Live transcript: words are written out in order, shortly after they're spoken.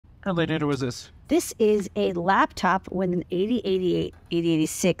How late data was this? This is a laptop with an 8088,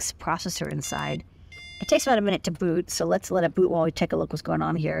 8086 processor inside. It takes about a minute to boot, so let's let it boot while we take a look what's going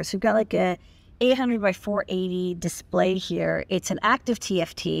on here. So we've got like a 800 by 480 display here. It's an active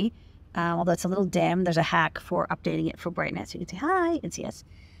TFT, although it's a little dim. There's a hack for updating it for brightness. You can say hi and see us.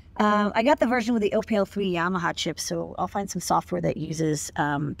 I got the version with the OPL3 Yamaha chip, so I'll find some software that uses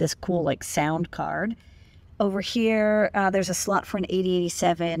this cool like sound card. Over here, there's a slot for an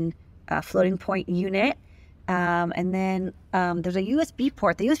 8087 floating point unit. And then there's a USB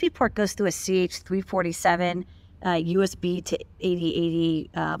port. The USB port goes through a CH347 USB to 8080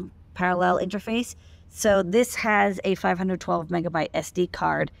 parallel interface. So this has a 512 megabyte SD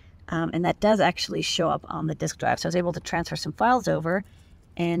card, and that does actually show up on the disk drive. So I was able to transfer some files over,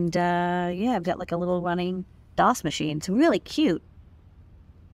 and yeah, I've got like a little running DOS machine. It's really cute.